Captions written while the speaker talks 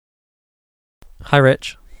Hi,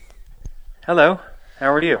 Rich. Hello,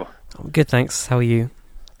 how are you? I'm good, thanks. How are you?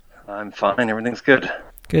 I'm fine, everything's good.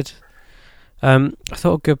 Good. I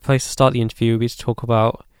thought a good place to start the interview would be to talk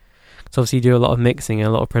about, because obviously you do a lot of mixing and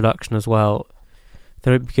a lot of production as well.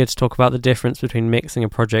 Then it'd be good to talk about the difference between mixing a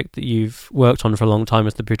project that you've worked on for a long time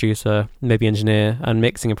as the producer, maybe engineer, and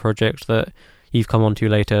mixing a project that you've come onto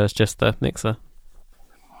later as just the mixer.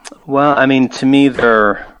 Well, I mean, to me,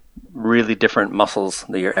 they're really different muscles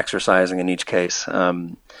that you're exercising in each case.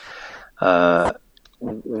 Uh,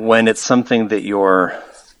 when it's something that you're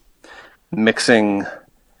mixing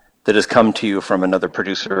that has come to you from another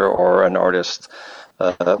producer or an artist,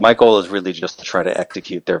 my goal is really just to try to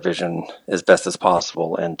execute their vision as best as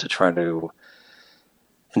possible and to try to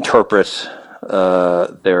interpret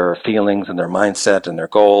their feelings and their mindset and their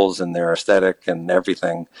goals and their aesthetic and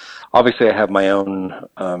everything. Obviously, I have my own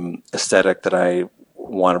aesthetic that I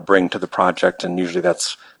want to bring to the project, and usually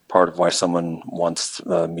that's part of why someone wants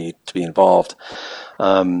me to be involved.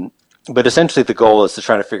 But essentially, the goal is to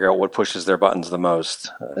try to figure out what pushes their buttons the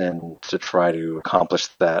most, and to try to accomplish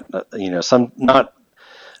that.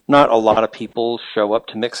 Not a lot of people show up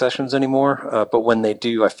to mix sessions anymore, but when they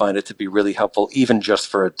do, I find it to be really helpful, even just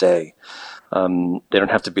for a day. They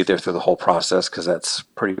don't have to be there through the whole process because that's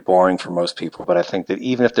pretty boring for most people. But I think that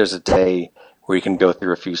even if there's a day where you can go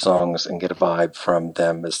through a few songs and get a vibe from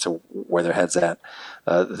them as to where their head's at,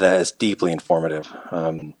 that is deeply informative.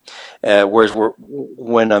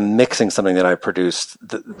 When I'm mixing something that I produced,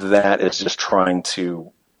 that is just trying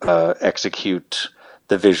to execute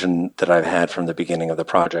the vision that I've had from the beginning of the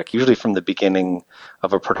project. Usually from the beginning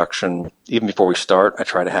of a production, even before we start, I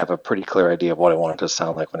try to have a pretty clear idea of what I want it to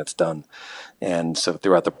sound like when it's done. And so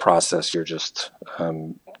throughout the process, you're just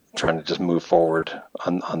trying to just move forward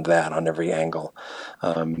on every angle.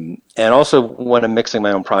 And also when I'm mixing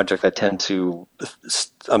my own project,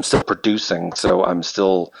 I'm still producing, so I'm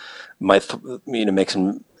still make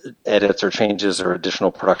some edits or changes or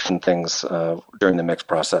additional production things during the mix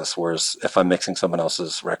process. Whereas if I'm mixing someone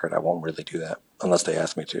else's record, I won't really do that unless they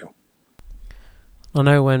ask me to. I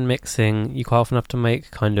know when mixing, you quite often have to make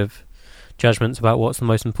kind of judgments about what's the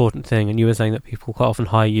most important thing, and you were saying that people quite often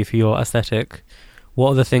hire you for your aesthetic.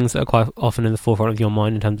 What are the things that are quite often in the forefront of your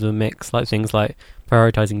mind in terms of a mix, like things like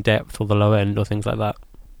prioritizing depth or the low end or things like that?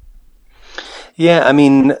 Yeah, I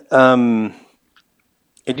mean,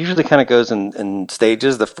 it usually kind of goes in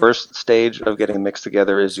stages. The first stage of getting a mix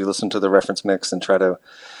together is you listen to the reference mix and try to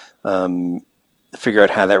figure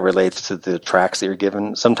out how that relates to the tracks that you're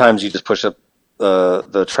given. Sometimes you just push up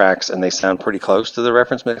the tracks and they sound pretty close to the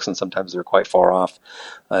reference mix, and sometimes they're quite far off,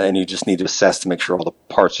 and you just need to assess to make sure all the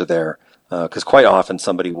parts are there. Because quite often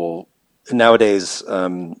somebody will, nowadays,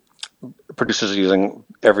 producers are using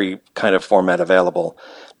every kind of format available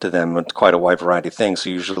to them with quite a wide variety of things. So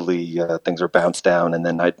usually things are bounced down, and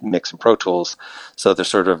then I mix in Pro Tools, so they're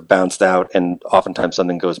sort of bounced out, and oftentimes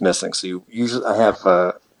something goes missing. So I have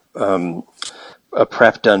a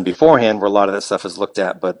prep done beforehand where a lot of that stuff is looked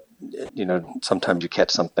at, but sometimes you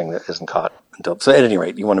catch something that isn't caught until. So at any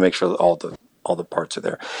rate, you want to make sure that all the parts are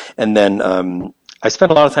there, and then. I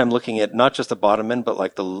spent a lot of time looking at not just the bottom end, but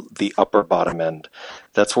like the upper bottom end.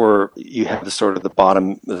 That's where you have the sort of the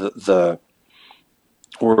bottom,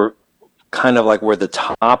 or kind of like where the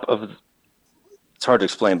top of, it's hard to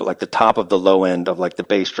explain, but like the top of the low end of like the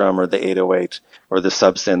bass drum or the 808 or the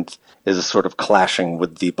subsynth is a sort of clashing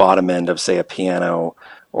with the bottom end of, say, a piano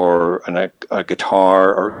or a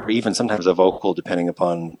guitar, or even sometimes a vocal, depending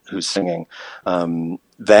upon who's singing.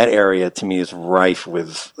 That area to me is rife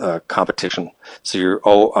with competition. So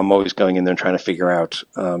I'm always going in there and trying to figure out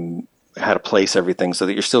how to place everything so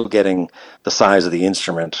that you're still getting the size of the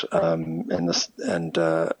instrument,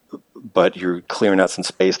 but you're clearing out some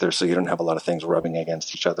space there so you don't have a lot of things rubbing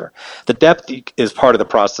against each other. The depth is part of the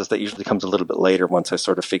process that usually comes a little bit later once I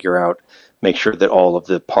sort of make sure that all of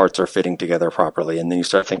the parts are fitting together properly, and then you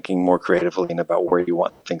start thinking more creatively about where you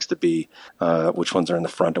want things to be, which ones are in the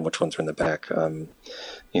front and which ones are in the back.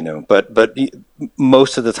 But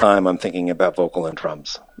most of the time I'm thinking about vocal and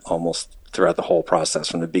drums almost throughout the whole process,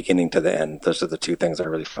 from the beginning to the end. Those are the two things I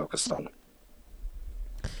really focused on.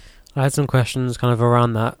 I had some questions kind of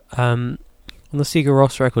around that. On the Sigur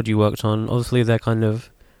Rós record you worked on, obviously they're kind of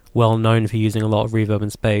well known for using a lot of reverb and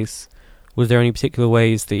space. Was there any particular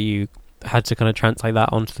ways that you had to kind of translate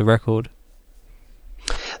that onto the record?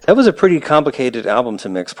 That was a pretty complicated album to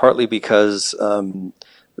mix, partly because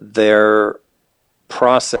their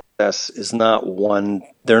process is not one.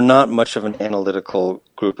 They're not much of an analytical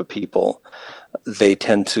group of people. They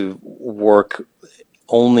tend to work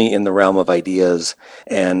only in the realm of ideas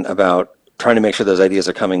and about trying to make sure those ideas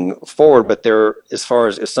are coming forward, but as far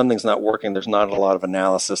as if something's not working, there's not a lot of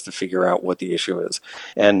analysis to figure out what the issue is.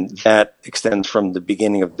 And that extends from the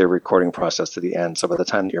beginning of the recording process to the end. So by the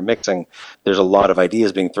time that you're mixing, there's a lot of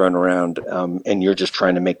ideas being thrown around, and you're just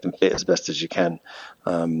trying to make them fit as best as you can.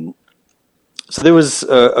 So there was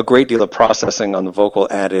a great deal of processing on the vocal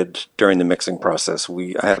added during the mixing process.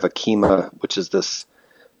 I have a Kima, which is this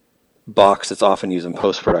box that's often used in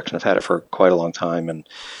post-production. I've had it for quite a long time, and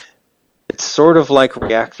it's sort of like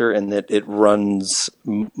Reaktor in that it runs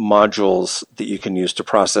modules that you can use to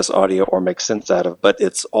process audio or make synths out of, but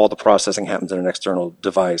all the processing happens in an external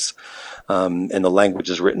device, and the language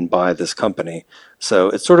is written by this company. So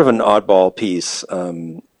it's sort of an oddball piece.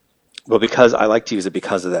 Well, because I like to use it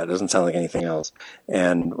because of that. It doesn't sound like anything else.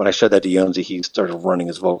 And when I showed that to Yonzi, he started running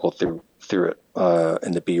his vocal through it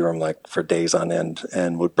in the B room like for days on end,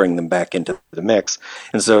 and would bring them back into the mix.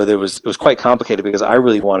 And so it was quite complicated because I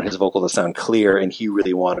really wanted his vocal to sound clear, and he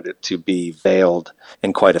really wanted it to be veiled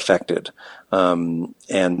and quite affected. And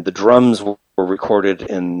the drums were recorded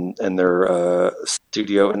in their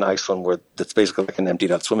studio in Iceland, that's basically like an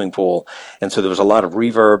emptied out swimming pool. And so there was a lot of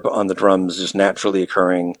reverb on the drums just naturally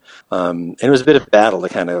occurring. And it was a bit of a battle to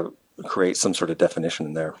kind of create some sort of definition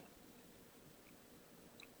in there.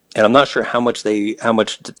 And I'm not sure how much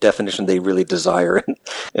definition they really desire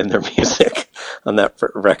in their music on that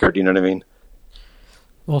record. You know what I mean?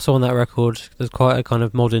 Also on that record, there's quite a kind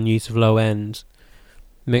of modern use of low end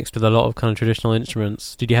mixed with a lot of kind of traditional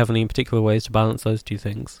instruments. Did you have any particular ways to balance those two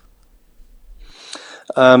things?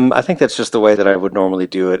 I think that's just the way that I would normally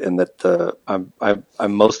do it, and that I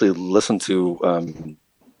mostly listen to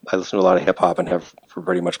I listen to a lot of hip hop and have for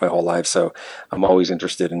pretty much my whole life. So I'm always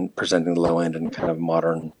interested in presenting the low end in kind of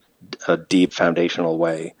modern, deep, foundational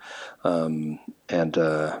way. And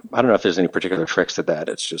I don't know if there's any particular tricks to that.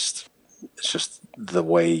 It's just the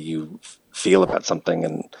way you feel about something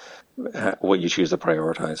and what you choose to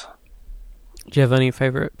prioritize. Do you have any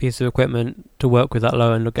favorite piece of equipment to work with that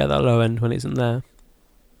low end or get that low end when it isn't there?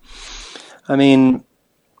 I mean,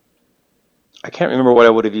 I can't remember what I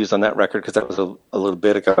would have used on that record because that was a little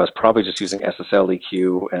bit ago. I was probably just using SSL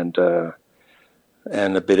EQ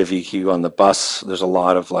and a bit of EQ on the bus. There's a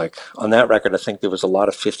lot of on that record, I think there was a lot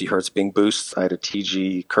of 50 hertz being boosts. I had a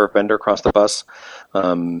TG curve bender across the bus.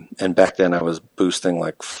 And back then I was boosting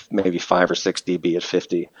maybe 5 or 6 dB at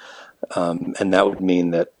 50. And that would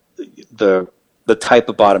mean that the type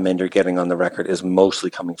of bottom end you're getting on the record is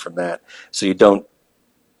mostly coming from that. So it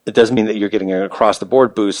doesn't mean that you're getting an across the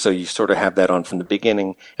board boost. So you sort of have that on from the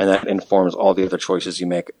beginning, and that informs all the other choices you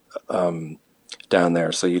make, down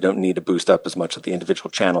there. So you don't need to boost up as much of the individual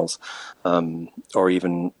channels, or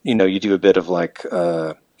even, you do a bit of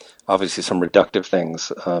obviously some reductive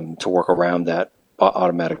things, to work around that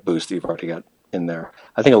automatic boost that you've already got in there.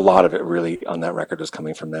 I think a lot of it really on that record is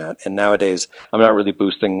coming from that. And nowadays, I'm not really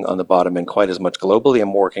boosting on the bottom end quite as much globally.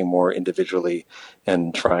 I'm working more individually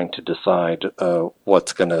and trying to decide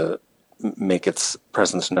what's going to make its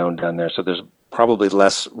presence known down there. So there's probably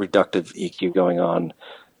less reductive EQ going on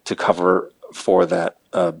to cover for that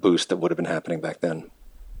boost that would have been happening back then.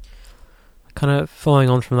 Kind of following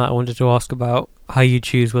on from that, I wanted to ask about how you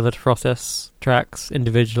choose whether to process tracks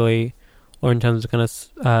individually or in terms of kind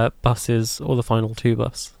of buses or the final two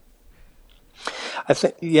bus. I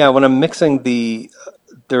think, when I'm mixing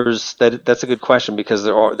that's a good question because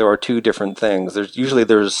there are two different things.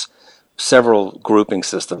 There's several grouping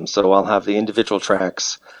systems. So I'll have the individual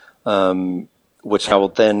tracks, which I will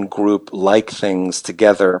then group like things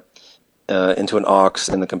together into an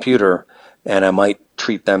aux in the computer, and I might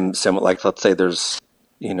treat them similar. Like, let's say there's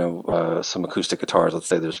some acoustic guitars. Let's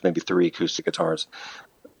say there's maybe 3 acoustic guitars.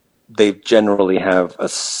 They generally have a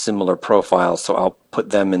similar profile, so I'll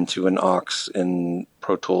put them into an aux in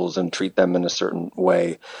Pro Tools and treat them in a certain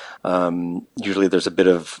way. Usually there's a bit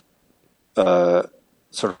of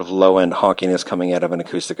sort of low-end honkiness coming out of an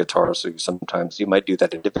acoustic guitar, so sometimes you might do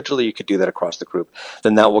that individually, you could do that across the group.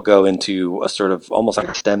 Then that will go into a sort of almost like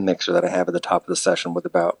a stem mixer that I have at the top of the session with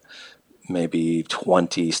about maybe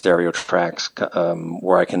 20 stereo tracks,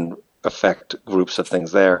 where I can affect groups of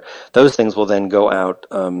things there. Those things will then go out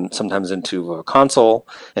sometimes into a console,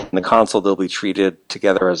 and in the console they'll be treated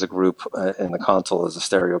together as a group in the console as a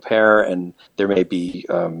stereo pair, and there may be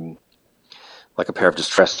like a pair of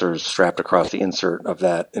distressors strapped across the insert of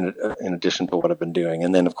that in addition to what I've been doing.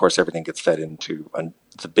 And then of course everything gets fed into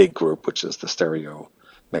the big group, which is the stereo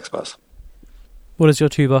mix bus. What does your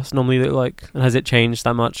 2-bus normally look like, and has it changed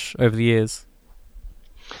that much over the years?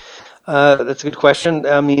 That's a good question.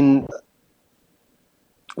 I mean,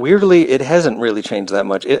 Weirdly, it hasn't really changed that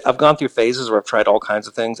much. I've gone through phases where I've tried all kinds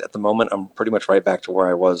of things. At the moment, I'm pretty much right back to where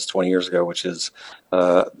I was 20 years ago, which is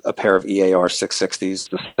a pair of EAR 660s,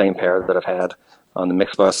 the same pair that I've had on the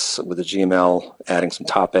mix bus with the GML, adding some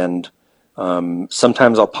top end.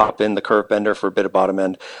 Sometimes I'll pop in the curve bender for a bit of bottom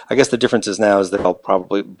end. I guess the difference is now is that I'll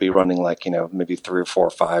probably be running like, maybe 3 or 4 or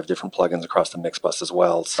 5 different plugins across the mix bus as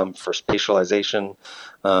well. Some for spatialization,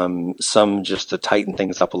 some just to tighten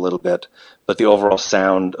things up a little bit. But the overall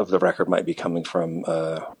sound of the record might be coming from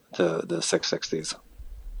the 660s.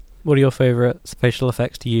 What are your favorite spatial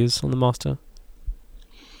effects to use on the master?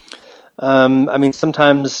 I mean,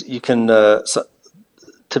 sometimes you can.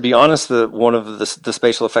 To be honest, one of the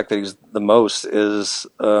spatial effect that I use the most is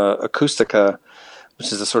Acoustica,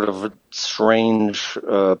 which is a sort of strange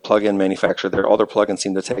plug-in manufacturer. All their plugins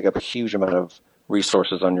seem to take up a huge amount of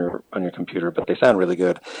resources on your computer, but they sound really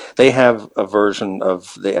good. They have a version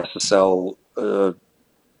of the SSL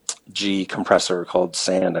G compressor called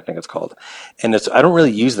Sand, I think it's called, and I don't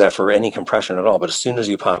really use that for any compression at all. But as soon as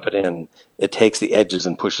you pop it in, it takes the edges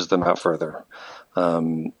and pushes them out further.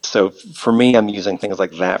 So for me, I'm using things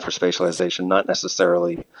like that for spatialization, not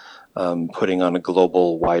necessarily putting on a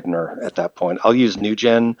global widener at that point. I'll use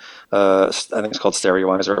NewGen, I think it's called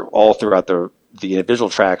Stereoizer, all throughout the individual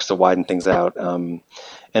tracks to widen things out, and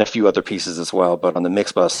a few other pieces as well. But on the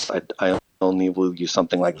mix bus, I only will use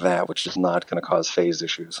something like that, which is not going to cause phase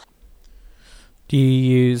issues. Do you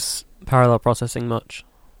use parallel processing much?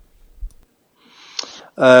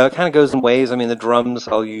 It kind of goes in waves. I mean, the drums,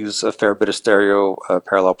 I'll use a fair bit of stereo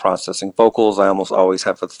parallel processing. Vocals, I almost always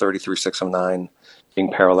have a 33609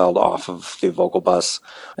 being paralleled off of the vocal bus.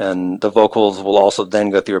 And the vocals will also then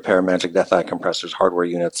go through a pair of Magic Death Eye compressors, hardware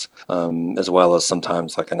units, as well as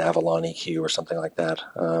sometimes like an Avalon EQ or something like that.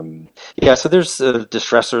 So there's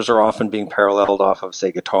distressors are often being paralleled off of,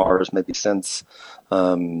 say, guitars, maybe synths.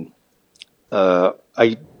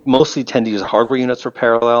 I mostly tend to use hardware units for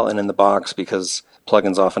parallel and in the box because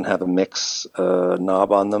plugins often have a mix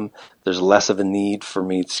knob on them. There's less of a need for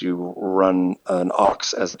me to run an aux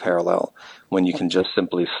as a parallel when you can just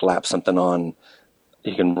simply slap something on.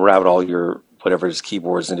 You can route all your whatever is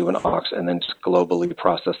keyboards into an aux and then just globally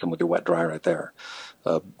process them with your wet dry right there.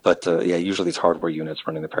 Usually it's hardware units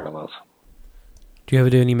running the parallels. Do you ever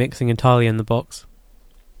do any mixing entirely in the box?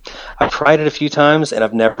 I've tried it a few times, and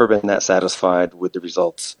I've never been that satisfied with the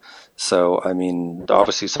results. So, I mean,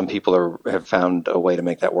 obviously some people have found a way to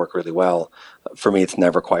make that work really well. For me, it's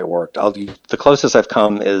never quite worked. The closest I've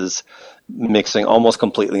come is mixing almost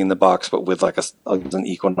completely in the box, but with I'll use an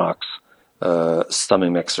Equinox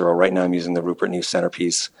summing mixer, or right now I'm using the Rupert Neve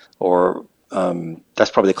centerpiece, or that's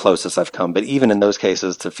probably the closest I've come. But even in those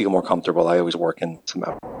cases, to feel more comfortable, I always work in some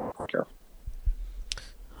outwork here.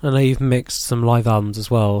 I know you've mixed some live albums as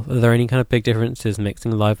well. Are there any kind of big differences mixing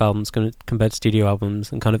live albums compared to studio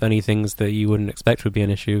albums, and kind of any things that you wouldn't expect would be an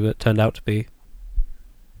issue but turned out to be?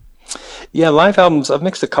 Yeah, live albums, I've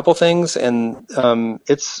mixed a couple things, and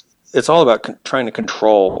it's all about trying to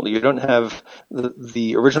control. You don't have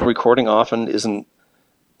the original recording often isn't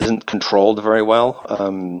controlled very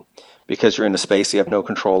well. Because you're in a space you have no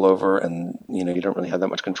control over, and you don't really have that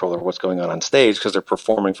much control over what's going on stage because they're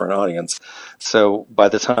performing for an audience. So by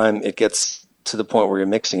the time it gets to the point where you're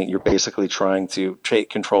mixing it, you're basically trying to take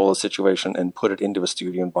control of the situation and put it into a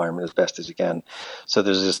studio environment as best as you can. So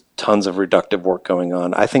there's just tons of reductive work going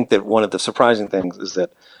on. I think that one of the surprising things is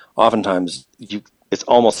that oftentimes it's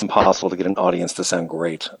almost impossible to get an audience to sound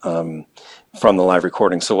great from the live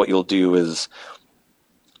recording. So what you'll do is,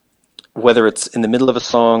 whether it's in the middle of a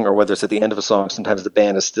song or whether it's at the end of a song, sometimes the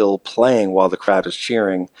band is still playing while the crowd is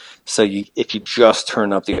cheering. So if you just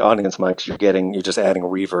turn up the audience mics, you're just adding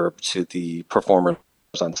reverb to the performers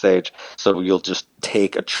on stage. So you'll just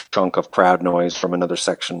take a chunk of crowd noise from another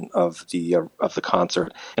section of the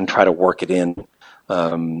concert and try to work it in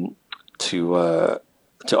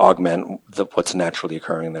to augment what's naturally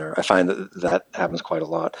occurring there. I find that happens quite a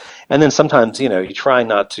lot. And then sometimes, you try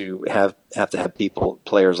not to have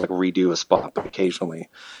players like redo a spot, but occasionally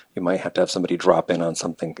you might have to have somebody drop in on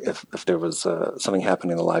something if there was something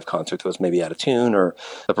happening in the live concert that was maybe out of tune, or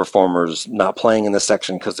the performer's not playing in this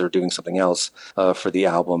section because they're doing something else for the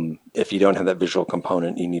album. If you don't have that visual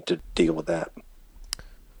component, you need to deal with that.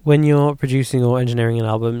 When you're producing or engineering an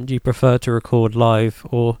album, do you prefer to record live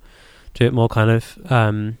or do it more kind of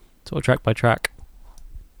sort of track by track?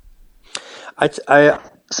 I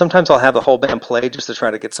sometimes I'll have the whole band play just to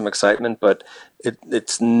try to get some excitement, but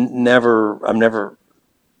it's never.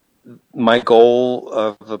 My goal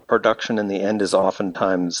of the production in the end is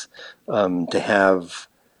oftentimes to have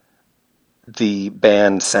the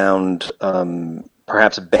band sound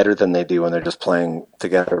perhaps better than they do when they're just playing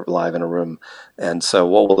together live in a room. And so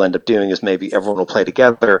what we'll end up doing is maybe everyone will play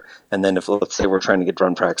together, and then if, let's say, we're trying to get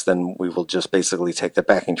drum tracks, then we will just basically take the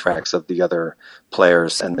backing tracks of the other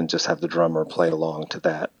players and then just have the drummer play along to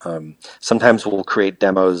that. Sometimes we'll create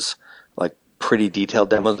demos, like pretty detailed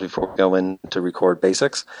demos before we go in to record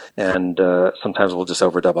basics, and sometimes we'll just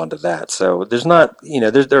overdub onto that. So there's not,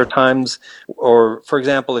 there are times, or for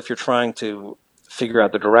example, if you're trying to figure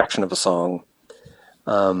out the direction of a song,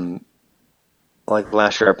 like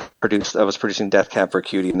last year I was producing Death Cab for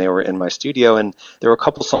Cutie, and they were in my studio, and there were a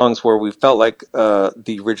couple songs where we felt like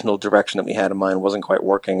the original direction that we had in mind wasn't quite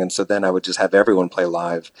working, and so then I would just have everyone play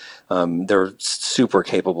live. They're super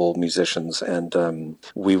capable musicians, and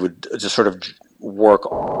we would just sort of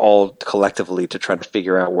work all collectively to try to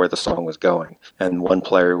figure out where the song was going. And one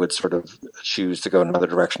player would sort of choose to go in another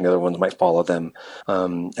direction, the other ones might follow them.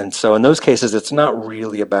 And so in those cases, it's not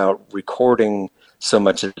really about recording so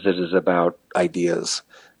much as it is about ideas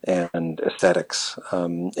and aesthetics.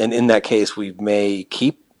 And in that case, we may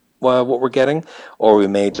keep what we're getting, or we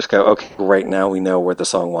may just go, okay, right now we know where the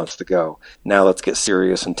song wants to go. Now let's get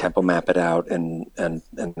serious and tempo map it out and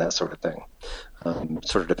that sort of thing.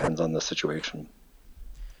 Sort of depends on the situation.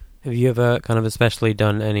 Have you ever kind of especially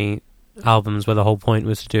done any albums where the whole point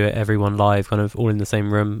was to do it everyone live, kind of all in the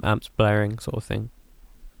same room, amps blaring sort of thing?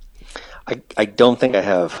 I don't think I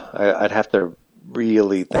have. I'd have to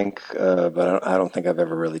really think, but I don't think I've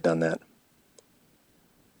ever really done that.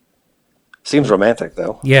 Seems romantic,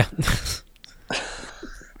 though. Yeah.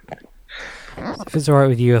 If it's all right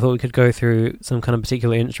with you, I thought we could go through some kind of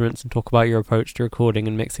particular instruments and talk about your approach to recording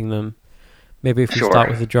and mixing them. Maybe if we start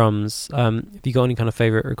with the drums, have you got any kind of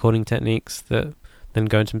favorite recording techniques that then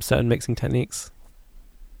go into certain mixing techniques?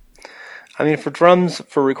 I mean, for drums,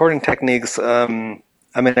 for recording techniques, I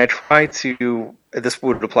try to, this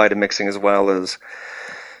would apply to mixing as well, as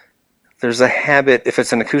there's a habit, if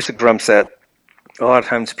it's an acoustic drum set, a lot of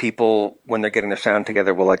times people, when they're getting their sound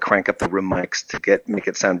together, will like crank up the room mics to make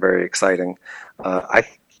it sound very exciting.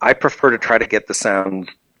 I prefer to try to get the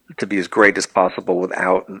sound to be as great as possible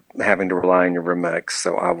without having to rely on your room mics.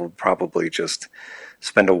 So I will probably just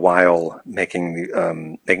spend a while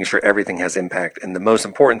making sure everything has impact. And the most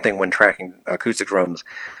important thing when tracking acoustic drums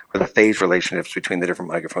are the phase relationships between the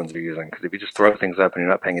different microphones you're using. Because if you just throw things up and you're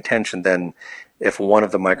not paying attention, then if one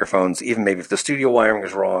of the microphones, even maybe if the studio wiring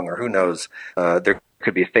is wrong or who knows, there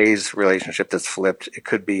could be a phase relationship that's flipped. It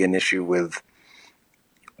could be an issue with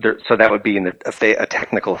so that would be a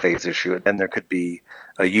technical phase issue. Then there could be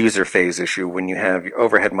a user phase issue when you have your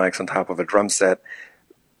overhead mics on top of a drum set.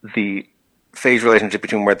 The phase relationship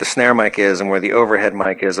between where the snare mic is and where the overhead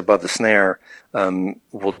mic is above the snare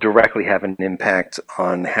will directly have an impact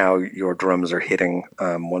on how your drums are hitting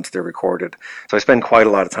once they're recorded. So I spend quite a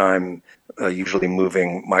lot of time usually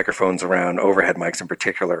moving microphones around, overhead mics in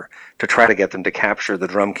particular, to try to get them to capture the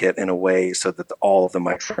drum kit in a way so that all of the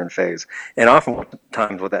mics are in phase. And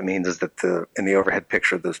oftentimes what that means is that in the overhead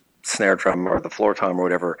picture, the snare drum or the floor tom or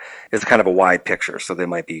whatever is kind of a wide picture, so they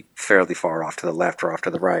might be fairly far off to the left or off to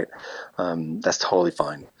the right. That's totally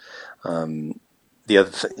fine. The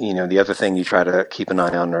other thing you try to keep an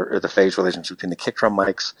eye on are the phase relationship between the kick drum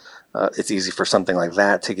mics. It's easy for something like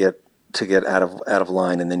that to get out of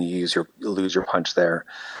line, and then you lose your punch there.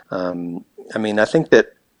 I think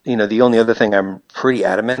that the only other thing I'm pretty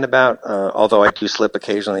adamant about, although I do slip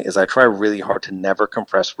occasionally, is I try really hard to never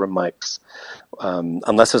compress room mics,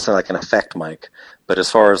 unless it's like an effect mic. But as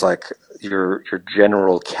far as like your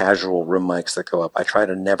general casual room mics that go up, I try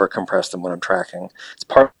to never compress them when I'm tracking. It's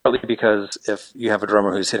partly because if you have a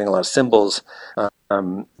drummer who's hitting a lot of cymbals,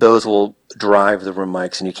 those will drive the room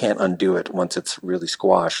mics, and you can't undo it once it's really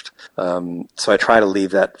squashed. So I try to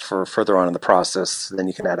leave that for further on in the process. Then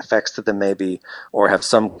you can add effects to them maybe, or have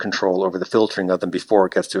some control over the filtering of them before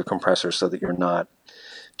it gets to a compressor so that you're not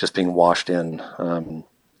just being washed in.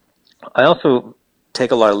 I also take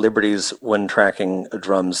a lot of liberties when tracking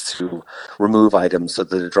drums to remove items so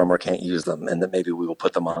that the drummer can't use them, and that maybe we will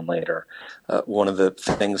put them on later. One of the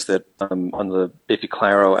things that on the Biffy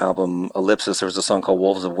Clyro album Ellipsis, there was a song called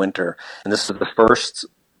Wolves of Winter, and this is the first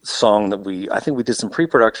song that I think we did some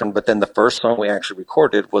pre-production, but then the first song we actually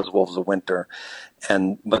recorded was Wolves of Winter.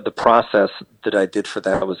 But the process that I did for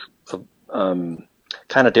that was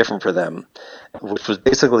kind of different for them, which was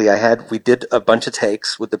basically we did a bunch of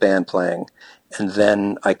takes with the band playing, and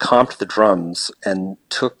then I comped the drums and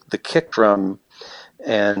took the kick drum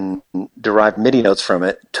and derived MIDI notes from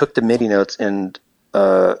it, took the MIDI notes and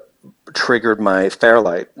triggered my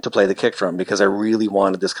Fairlight to play the kick drum, because I really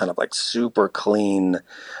wanted this kind of like super clean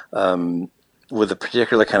with a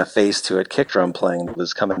particular kind of phase to it, kick drum playing that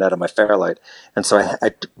was coming out of my Fairlight. And so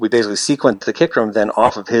we basically sequenced the kick drum then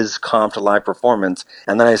off of his comped live performance,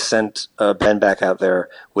 and then I sent Ben back out there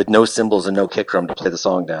with no cymbals and no kick drum to play the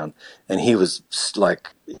song down. And he was like,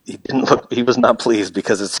 he was not pleased,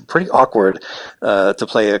 because it's pretty awkward to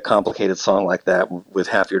play a complicated song like that with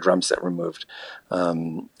half your drum set removed.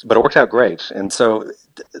 But it worked out great. And so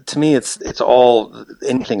to me, it's all,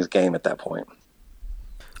 anything's game at that point.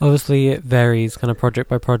 Obviously, it varies kind of project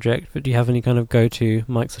by project, but do you have any kind of go-to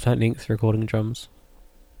mics or techniques for recording drums?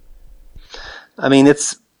 I mean,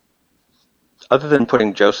 it's, other than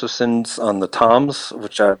putting Josephsons on the toms,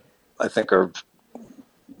 which I think are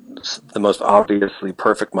the most obviously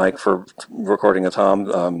perfect mic for recording a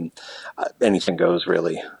tom, anything goes,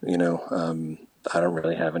 really. I don't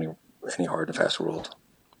really have any hard and fast rules.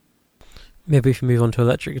 Maybe if you move on to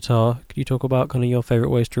electric guitar, could you talk about kind of your favorite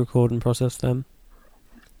ways to record and process them?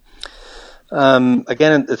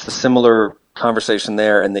 Again, it's a similar conversation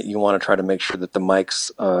there, in that you want to try to make sure that the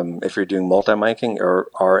mics, if you're doing multi-miking,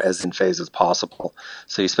 are as in phase as possible.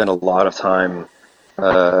 So you spend a lot of time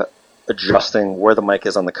adjusting where the mic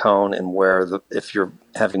is on the cone, and if you're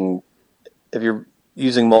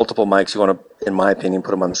using multiple mics, you want to, in my opinion,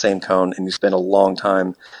 put them on the same cone, and you spend a long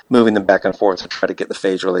time moving them back and forth to try to get the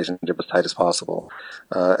phase relationship as tight as possible.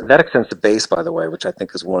 That extends to bass, by the way, which I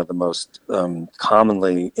think is one of the most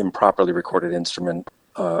commonly improperly recorded instrument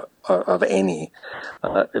of any.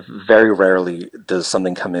 Very rarely does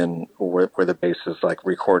something come in where the bass is like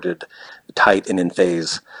recorded tight and in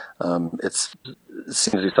phase. It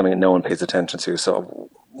seems to be something that no one pays attention to. So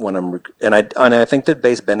when I think that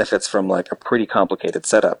bass benefits from like a pretty complicated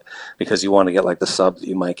setup, because you want to get like the sub that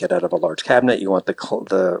you might get out of a large cabinet. You want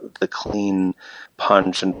the clean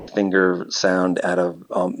punch and finger sound out of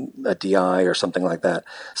a DI or something like that.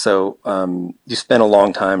 So you spend a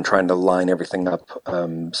long time trying to line everything up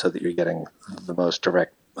so that you're getting the most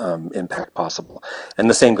direct impact possible. And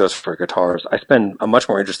the same goes for guitars. I'm much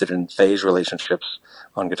more interested in phase relationships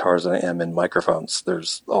on guitars than I am in microphones.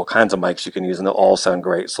 There's all kinds of mics you can use, and they'll all sound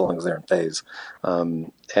great so long as they're in phase.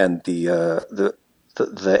 And the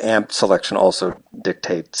amp selection also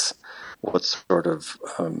dictates what sort of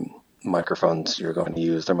microphones you're going to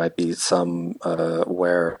use. There might be some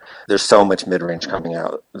where there's so much mid-range coming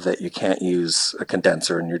out that you can't use a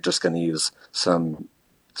condenser, and you're just going to use some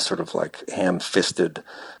sort of like ham-fisted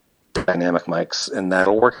dynamic mics, and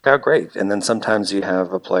that'll work out great. And then sometimes you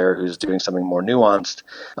have a player who's doing something more nuanced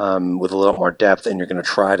with a little more depth, and you're going to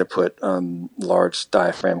try to put large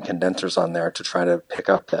diaphragm condensers on there to try to pick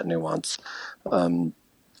up that nuance.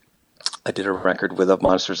 I did a record with Of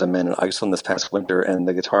Monsters and Men in Iceland this past winter, and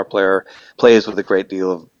the guitar player plays with a great deal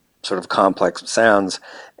of sort of complex sounds,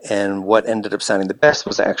 and what ended up sounding the best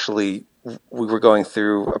was actually, we were going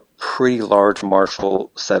through a pretty large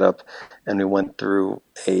Marshall setup, and we went through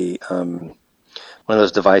a one of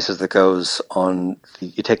those devices that goes on,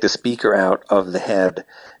 you take the speaker out of the head,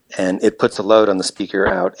 and it puts a load on the speaker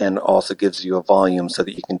out and also gives you a volume so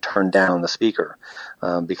that you can turn down the speaker.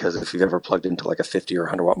 Because if you've ever plugged into like a 50 or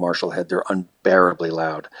 100 watt Marshall head, they're unbearably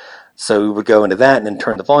loud. So we would go into that and then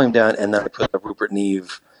turn the volume down, and then I put a Rupert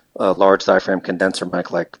Neve large diaphragm condenser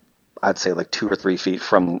mic, like I'd say like 2 or 3 feet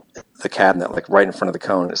from the cabinet, like right in front of the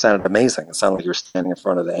cone. It sounded amazing. It sounded like you were standing in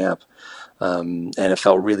front of the amp. And it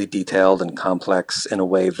felt really detailed and complex in a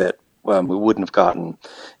way that we wouldn't have gotten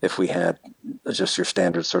if we had just your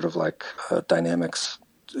standard sort of like dynamics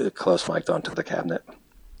close mic'd onto the cabinet.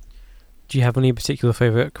 Do you have any particular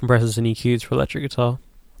favorite compressors and EQs for electric guitar?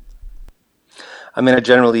 I mean, I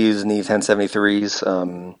generally use Neve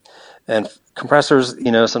 1073s. And compressors,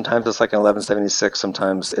 sometimes it's like an 1176,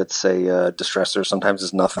 sometimes it's a distressor, sometimes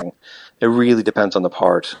it's nothing. It really depends on the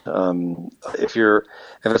part. If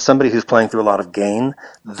it's somebody who's playing through a lot of gain,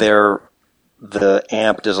 the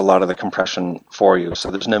amp does a lot of the compression for you, so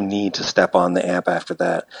there's no need to step on the amp after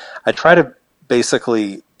that. I try to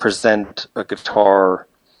basically present a guitar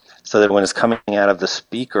so that when it's coming out of the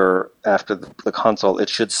speaker after the console, it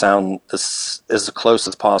should sound as close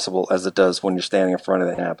as possible as it does when you're standing in front of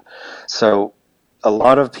the amp. So a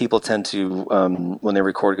lot of people tend to, when they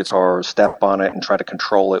record guitar, step on it and try to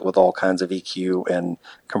control it with all kinds of EQ and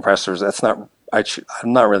compressors. I'm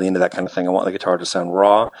not really into that kind of thing. I want the guitar to sound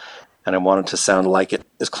raw, and I want it to sound like it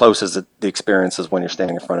as close as the experience is when you're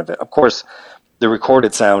standing in front of it. Of course, the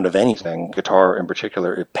recorded sound of anything, guitar in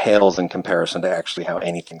particular, it pales in comparison to actually how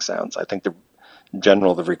anything sounds. I think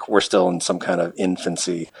we're still in some kind of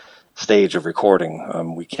infancy stage of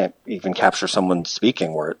recording. We can't even capture someone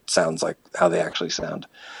speaking where it sounds like how they actually sound.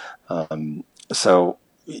 So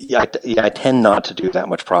I tend not to do that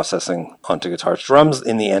much processing onto guitars. Drums,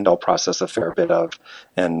 in the end, I'll process a fair bit of,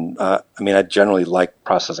 and I generally like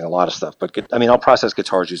processing a lot of stuff. But I'll process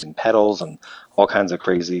guitars using pedals and all kinds of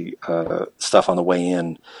crazy stuff on the way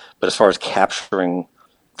in. But as far as capturing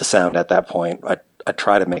the sound at that point, I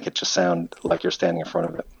try to make it just sound like you're standing in front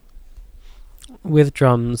of it. With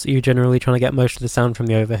drums, are you generally trying to get most of the sound from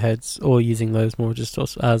the overheads, or using those more just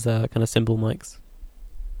as kind of cymbal mics?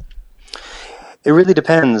 It really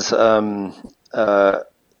depends.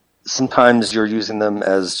 Sometimes you're using them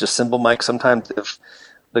as just cymbal mics. Sometimes if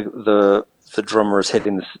the drummer is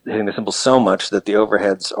hitting the cymbals so much that the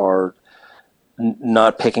overheads are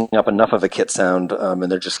not picking up enough of a kit sound,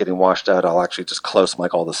 and they're just getting washed out, I'll actually just close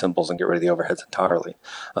mic all the cymbals and get rid of the overheads entirely.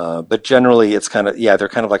 But generally, it's they're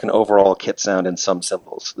kind of like an overall kit sound in some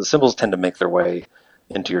cymbals. The cymbals tend to make their way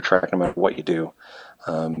into your track no matter what you do.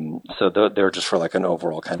 So they're just for like an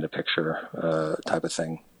overall kind of picture type of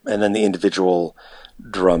thing. And then the individual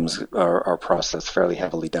drums are processed fairly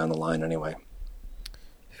heavily down the line anyway.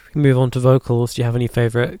 If we move on to vocals, do you have any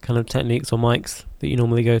favorite kind of techniques or mics that you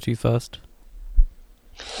normally go to first?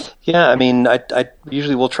 Yeah, I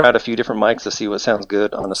usually will try out a few different mics to see what sounds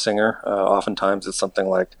good on a singer. Oftentimes it's something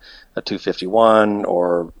like a 251,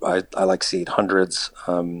 or I like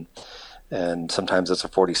C800s. And sometimes it's a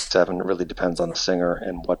 47. It really depends on the singer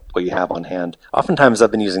and what you have on hand. Oftentimes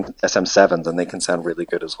I've been using SM7s, and they can sound really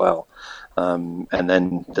good as well. And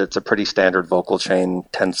then it's a pretty standard vocal chain,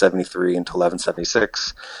 1073 into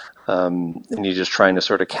 1176. And you're just trying to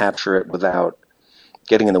sort of capture it without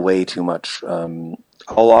getting in the way too much.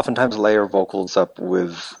 I'll oftentimes layer vocals up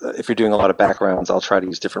with, if you're doing a lot of backgrounds, I'll try to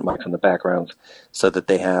use different mics in the backgrounds so that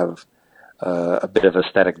they have a bit of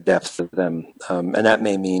aesthetic depth to them. And that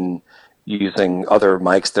may mean using other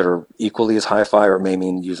mics that are equally as hi-fi, or it may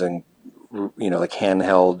mean using, like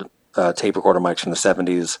handheld tape recorder mics from the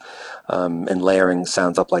 70s, and layering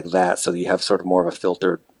sounds up like that, so that you have sort of more of a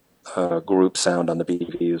filtered group sound on the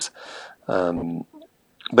BVs.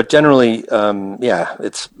 But generally,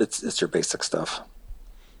 it's your basic stuff.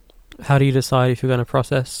 How do you decide if you're going to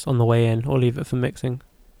process on the way in or leave it for mixing?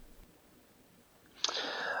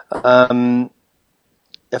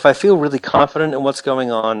 If I feel really confident in what's going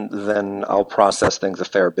on, then I'll process things a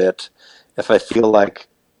fair bit. If I feel like,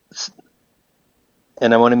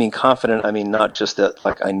 and I want to mean confident, I mean not just that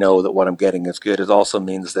like I know that what I'm getting is good. It also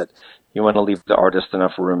means that you want to leave the artist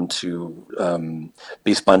enough room to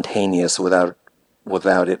be spontaneous without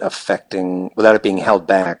it being held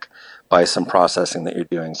back by some processing that you're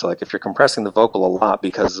doing. So like if you're compressing the vocal a lot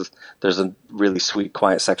because there's a really sweet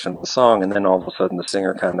quiet section of the song, and then all of a sudden the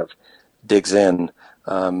singer kind of digs in,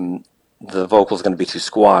 the vocal is going to be too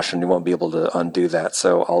squashed and you won't be able to undo that.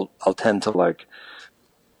 So I'll tend to like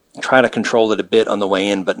try to control it a bit on the way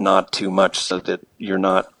in, but not too much, so that you're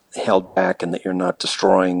not held back and that you're not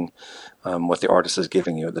destroying what the artist is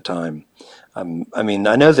giving you at the time. I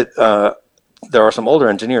know that there are some older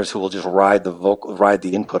engineers who will just ride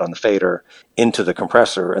the input on the fader into the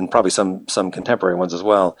compressor, and probably some contemporary ones as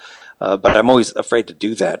well. But I'm always afraid to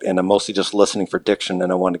do that, and I'm mostly just listening for diction,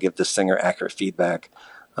 and I want to give the singer accurate feedback.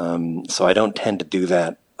 So I don't tend to do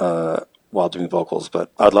that while doing vocals,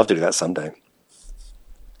 but I'd love to do that someday.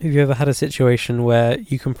 Have you ever had a situation where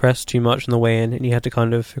you compressed too much on the way in and you had to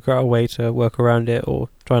kind of figure out a way to work around it or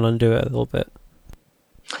try and undo it a little bit?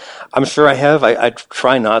 I'm sure I have. I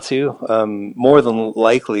try not to. More than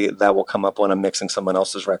likely, that will come up when I'm mixing someone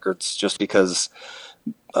else's records, just because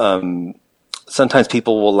sometimes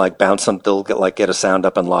people will like bounce some. They'll get a sound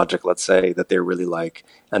up in Logic, let's say, that they really like,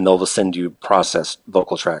 and they'll send you processed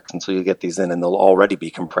vocal tracks, and so you get these in, and they'll already be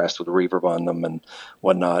compressed with reverb on them and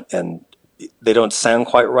whatnot, and they don't sound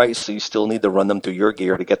quite right. So you still need to run them through your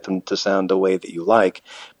gear to get them to sound the way that you like,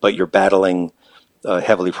 but you're battling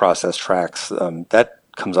heavily processed tracks. That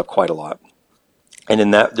comes up quite a lot. And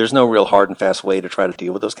in that, there's no real hard and fast way to try to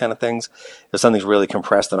deal with those kind of things. If something's really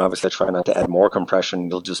compressed, then obviously I try not to add more compression.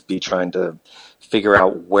 You'll just be trying to figure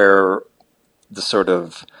out where the sort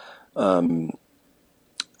of, I'm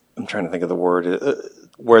trying to think of the word,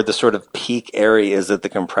 where the sort of peak area is that the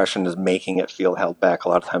compression is making it feel held back. A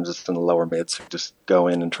lot of times it's in the lower mids. So just go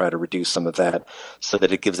in and try to reduce some of that so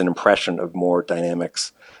that it gives an impression of more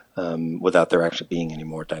dynamics without there actually being any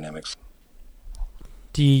more dynamics.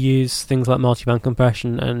 Do you use things like multiband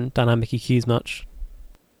compression and dynamic EQs much?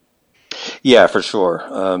 Yeah, for sure.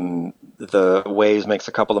 The Waves makes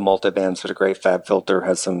a couple of multibands with a great Fab Filter,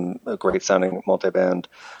 has some great sounding multiband.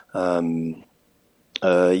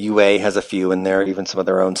 UA has a few in there. Even some of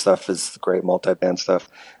their own stuff is great multiband stuff.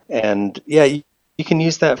 And yeah, you can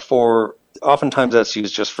use that for, oftentimes that's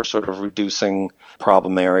used just for sort of reducing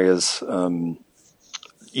problem areas.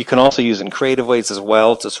 You can also use it in creative ways as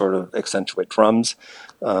well to sort of accentuate drums,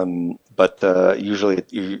 but usually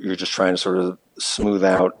you're just trying to sort of smooth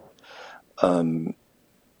out.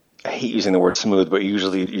 I hate using the word smooth, but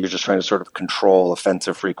usually you're just trying to sort of control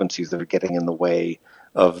offensive frequencies that are getting in the way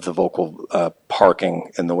of the vocal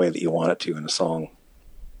parking in the way that you want it to in a song.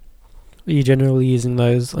 Are you generally using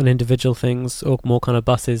those on individual things or more kind of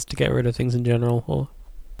buses to get rid of things in general? Or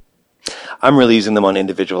I'm really using them on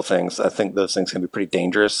individual things. I think those things can be pretty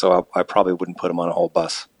dangerous, so I probably wouldn't put them on a whole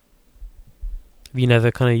bus. have you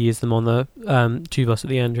never kind of used them on the two bus at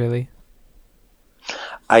the end, really?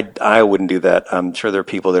 I wouldn't do that. I'm sure there are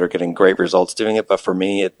people that are getting great results doing it, but for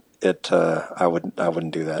me, I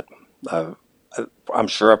wouldn't do that. I'm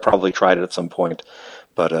sure I probably tried it at some point,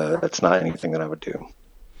 but it's not anything that I would do.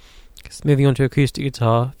 Moving on to acoustic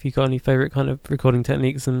guitar, have you got any favourite kind of recording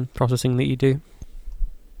techniques and processing that you do?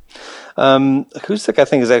 Acoustic, I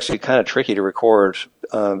think, is actually kind of tricky to record.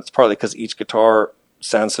 It's partly because each guitar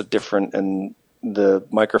sounds so different, and the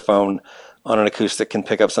microphone on an acoustic can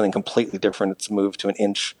pick up something completely different. It's moved to an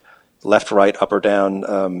inch left, right, up, or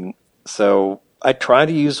down. So I try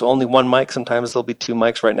to use only one mic. Sometimes there'll be two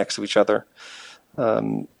mics right next to each other.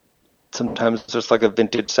 Sometimes there's like a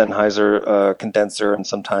vintage Sennheiser condenser, and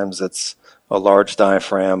sometimes it's a large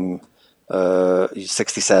diaphragm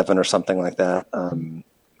 67 or something like that.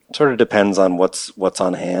 Sort of depends on what's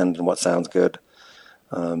on hand and what sounds good.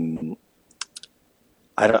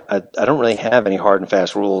 I don't really have any hard and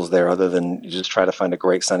fast rules there, other than you just try to find a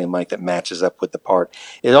great sounding mic that matches up with the part.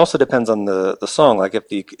 It also depends on the song. Like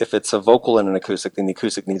if it's a vocal and an acoustic, then the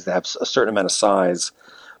acoustic needs to have a certain amount of size,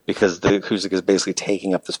 because the acoustic is basically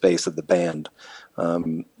taking up the space of the band.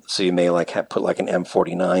 So you may put like an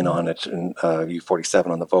M49 on it and U47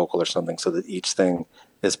 on the vocal or something, so that each thing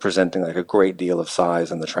is presenting like a great deal of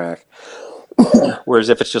size in the track. Whereas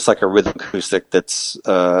if it's just like a rhythm acoustic that's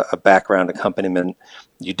a background accompaniment,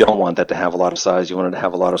 you don't want that to have a lot of size. You want it to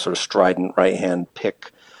have a lot of sort of strident right hand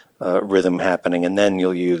pick rhythm happening, and then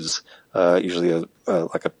you'll use usually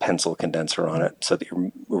like a pencil condenser on it, so that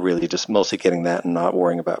you're really just mostly getting that and not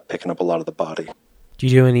worrying about picking up a lot of the body. Do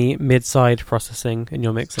you do any mid-side processing in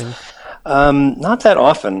your mixing? Not that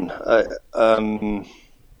often.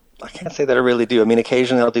 I can't say that I really do. I mean,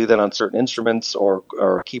 occasionally I'll do that on certain instruments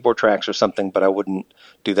or keyboard tracks or something, but I wouldn't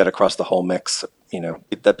do that across the whole mix.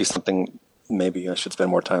 That'd be something maybe I should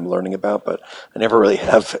spend more time learning about, but I never really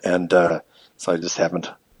have, and so I just haven't.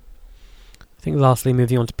 I think lastly,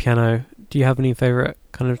 moving on to piano, do you have any favourite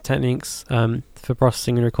kind of techniques for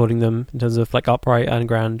processing and recording them in terms of like upright and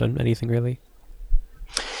grand and anything really?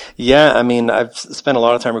 Yeah, I mean, I've spent a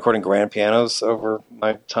lot of time recording grand pianos over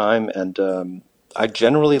my time, and I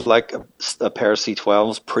generally like a pair of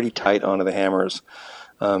C12s pretty tight onto the hammers,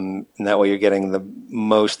 and that way you're getting the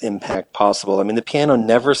most impact possible. I mean, the piano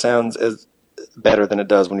never sounds as better than it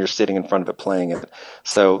does when you're sitting in front of it playing it.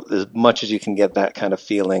 So as much as you can get that kind of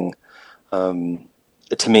feeling,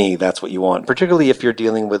 to me, that's what you want, particularly if you're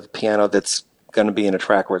dealing with piano that's going to be in a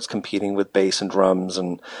track where it's competing with bass and drums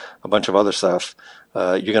and a bunch of other stuff.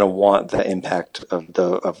 You're going to want the impact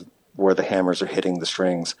of where the hammers are hitting the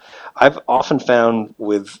strings. I've often found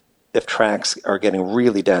if tracks are getting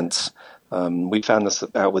really dense, we found this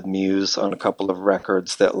out with Muse on a couple of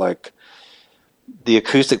records, that like the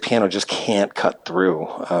acoustic piano just can't cut through.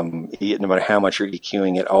 No matter how much you're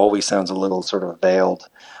EQing, it always sounds a little sort of veiled,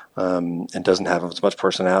 and doesn't have as much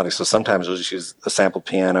personality. So sometimes we'll just use a sampled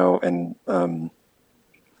piano and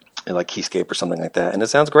like Keyscape or something like that, and it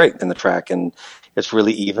sounds great in the track, and it's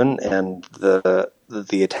really even, and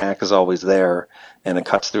the attack is always there, and it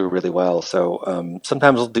cuts through really well. So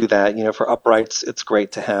sometimes we'll do that. For uprights, it's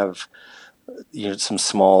great to have some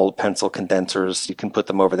small pencil condensers. You can put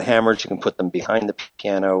them over the hammers. You can put them behind the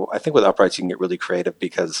piano. I think with uprights you can get really creative,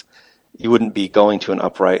 because you wouldn't be going to an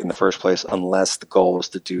upright in the first place unless the goal was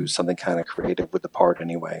to do something kind of creative with the part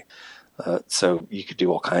anyway. So you could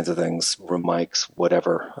do all kinds of things, room mics,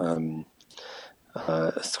 whatever.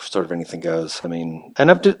 Sort of anything goes. I mean,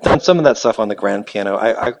 and I've done some of that stuff on the grand piano.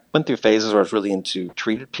 I went through phases where I was really into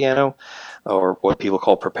treated piano, or what people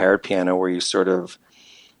call prepared piano, where you sort of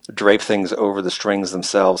drape things over the strings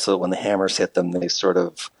themselves, so that when the hammers hit them, they sort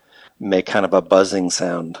of make kind of a buzzing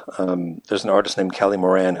sound. There's an artist named Kelly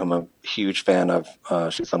Moran, whom I'm a huge fan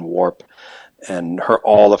of. She's on Warp, and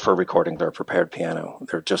all of her recordings are prepared piano.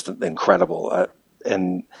 They're just incredible.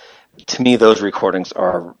 And to me, those recordings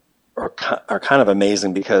are kind of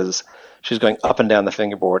amazing, because she's going up and down the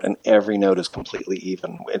fingerboard and every note is completely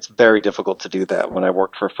even. It's very difficult to do that. When I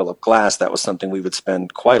worked for Philip Glass, that was something we would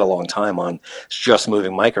spend quite a long time on, just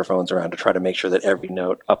moving microphones around to try to make sure that every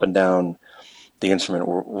note up and down the instrument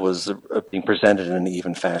was being presented in an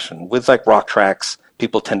even fashion. With like rock tracks,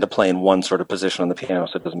 people tend to play in one sort of position on the piano,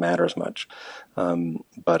 so it doesn't matter as much.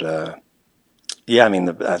 But yeah, I mean,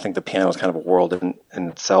 I think the piano is kind of a world in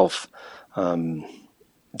itself.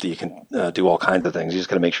 That you can do all kinds of things. You just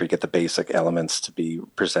got to make sure you get the basic elements to be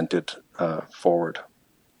presented forward.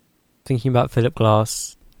 Thinking about Philip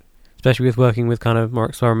Glass, especially with working with kind of more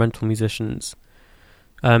experimental musicians,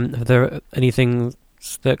 are there anything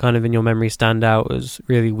that kind of in your memory stand out as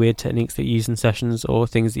really weird techniques that you use in sessions, or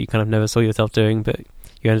things that you kind of never saw yourself doing but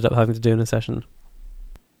you ended up having to do in a session?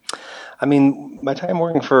 I mean, my time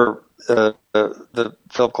working for the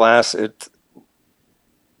Philip Glass,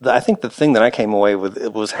 I think the thing that I came away with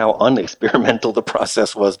it was how unexperimental the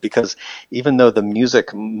process was, because even though the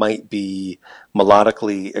music might be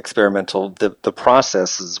melodically experimental, the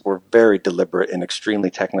processes were very deliberate and extremely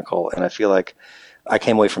technical. And I feel like I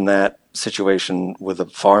came away from that situation with a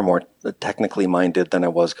far more technically minded than I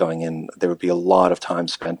was going in. There would be a lot of time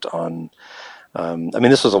spent on, I mean,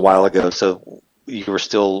 this was a while ago, so you were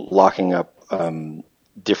still locking up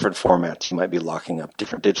different formats. You might be locking up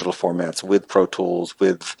different digital formats with Pro Tools,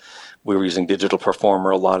 we were using Digital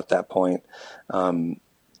Performer a lot at that point.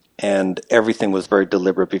 And everything was very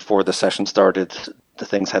deliberate before the session started. The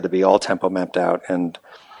things had to be all tempo mapped out. And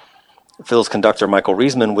Phil's conductor, Michael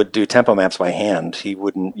Riesman, would do tempo maps by hand. He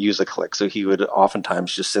wouldn't use a click. So he would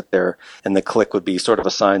oftentimes just sit there and the click would be sort of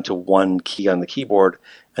assigned to one key on the keyboard,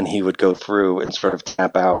 and he would go through and sort of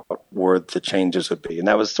tap out where the changes would be. And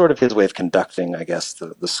that was sort of his way of conducting, I guess,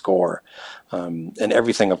 the score. And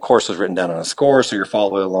everything, of course, was written down on a score, so you're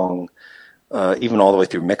following along, even all the way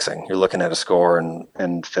through mixing. You're looking at a score,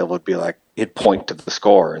 and Phil would be like, he'd point to the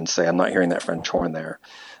score and say, I'm not hearing that French horn there.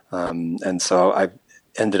 And so I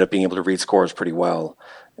ended up being able to read scores pretty well,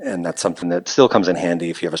 and that's something that still comes in handy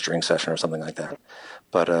if you have a string session or something like that.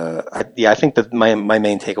 But I think that my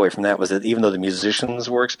main takeaway from that was that even though the musicians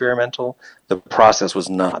were experimental, the process was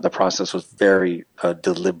not. The process was very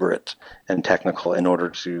deliberate and technical in order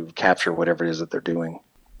to capture whatever it is that they're doing.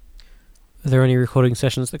 Are there any recording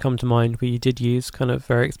sessions that come to mind where you did use kind of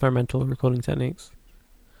very experimental recording techniques?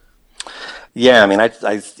 Yeah, I mean,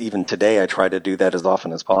 I even today I try to do that as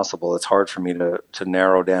often as possible. It's hard for me to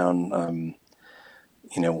narrow down,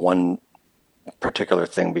 one particular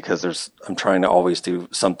thing, because I'm trying to always do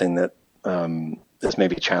something that is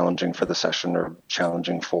maybe challenging for the session or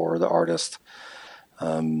challenging for the artist.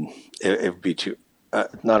 It would be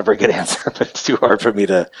not a very good answer, but it's too hard for me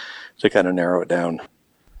to kind of narrow it down.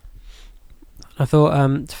 I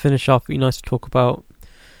thought to finish off, it'd be nice to talk about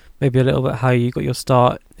maybe a little bit how you got your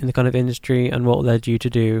start in the kind of industry and what led you to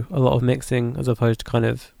do a lot of mixing as opposed to kind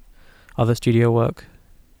of other studio work.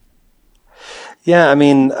 Yeah, I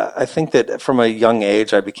mean, I think that from a young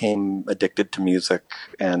age, I became addicted to music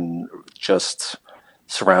and just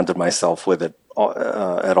surrounded myself with it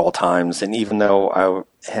at all times. And even though I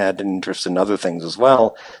had an interest in other things as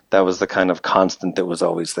well, that was the kind of constant that was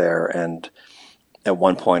always there. And at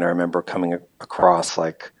one point, I remember coming across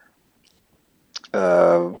like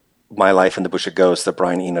My Life in the Bush of Ghosts, the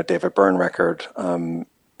Brian Eno, David Byrne record.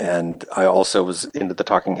 And I also was into the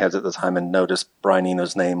Talking Heads at the time and noticed Brian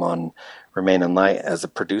Eno's name on Remain in Light as a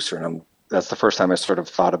producer. And that's the first time I sort of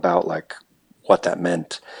thought about like what that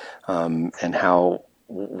meant, and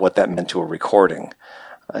what that meant to a recording.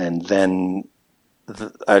 And then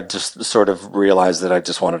I just sort of realized that I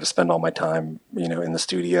just wanted to spend all my time, in the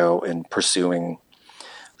studio and pursuing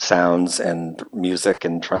sounds and music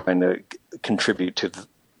and trying to contribute to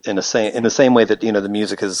in the same way that, the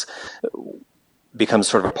music has becomes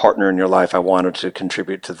sort of a partner in your life. I wanted to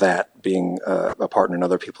contribute to that being a partner in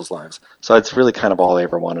other people's lives. So it's really kind of all I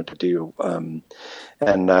ever wanted to do.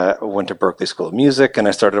 And I went to Berklee School of Music, and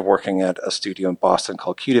I started working at a studio in Boston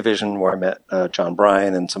called Q Division, where I met John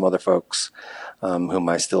Bryan and some other folks whom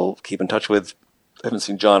I still keep in touch with. I haven't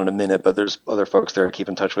seen John in a minute, but there's other folks there I keep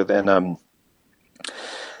in touch with.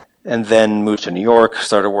 And then moved to New York,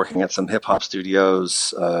 started working at some hip-hop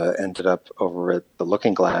studios, ended up over at the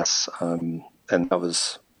Looking Glass, and that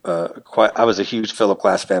was I was a huge Philip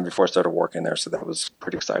Glass fan before I started working there, so that was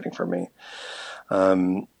pretty exciting for me.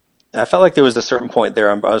 I felt like there was a certain point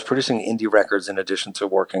there. I was producing indie records in addition to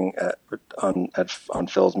working on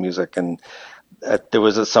Phil's music, and there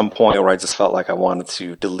was at some point where I just felt like I wanted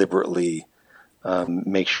to deliberately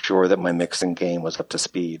make sure that my mixing game was up to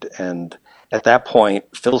speed. And at that point,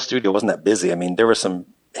 Phil's studio wasn't that busy. I mean, there were some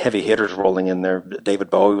heavy hitters rolling in there. David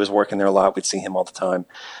Bowie was working there a lot. We'd see him all the time.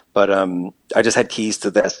 But I just had keys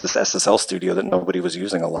to this SSL studio that nobody was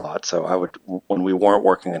using a lot. So I would, when we weren't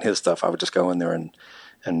working on his stuff, I would just go in there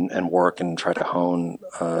and work and try to hone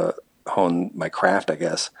my craft, I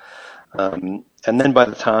guess. And then by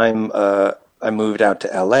the time I moved out to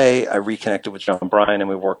LA, I reconnected with John Bryan and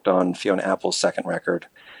we worked on Fiona Apple's second record.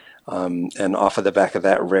 And off of the back of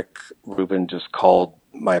that, Rick Rubin just called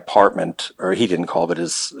my apartment, or he didn't call, but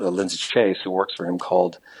his Lindsay Chase, who works for him,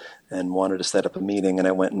 called and wanted to set up a meeting. And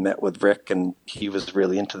I went and met with Rick, and he was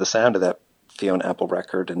really into the sound of that Fiona Apple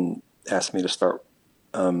record and asked me to start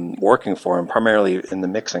working for him, primarily in the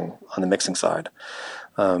mixing, on the mixing side.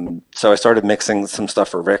 So I started mixing some stuff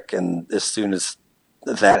for Rick, and as soon as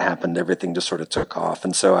that happened, everything just sort of took off.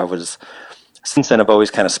 And so since then, I've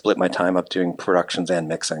always kind of split my time up doing productions and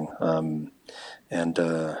mixing.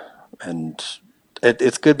 And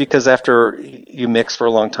it's good because after you mix for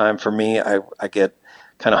a long time, for me, I get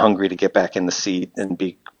kind of hungry to get back in the seat and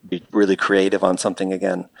be really creative on something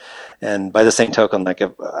again. And by the same token, like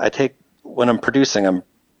when I'm producing,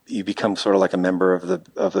 you become sort of like a member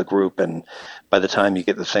of the group, and by the time you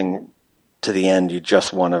get the thing to the end, you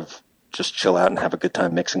just want to just chill out and have a good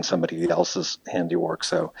time mixing somebody else's handiwork.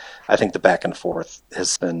 So I think the back and forth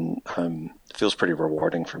has been feels pretty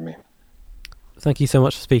rewarding for me. Thank you so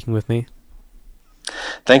much for speaking with me.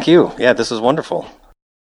 Thank you. Yeah, this is wonderful.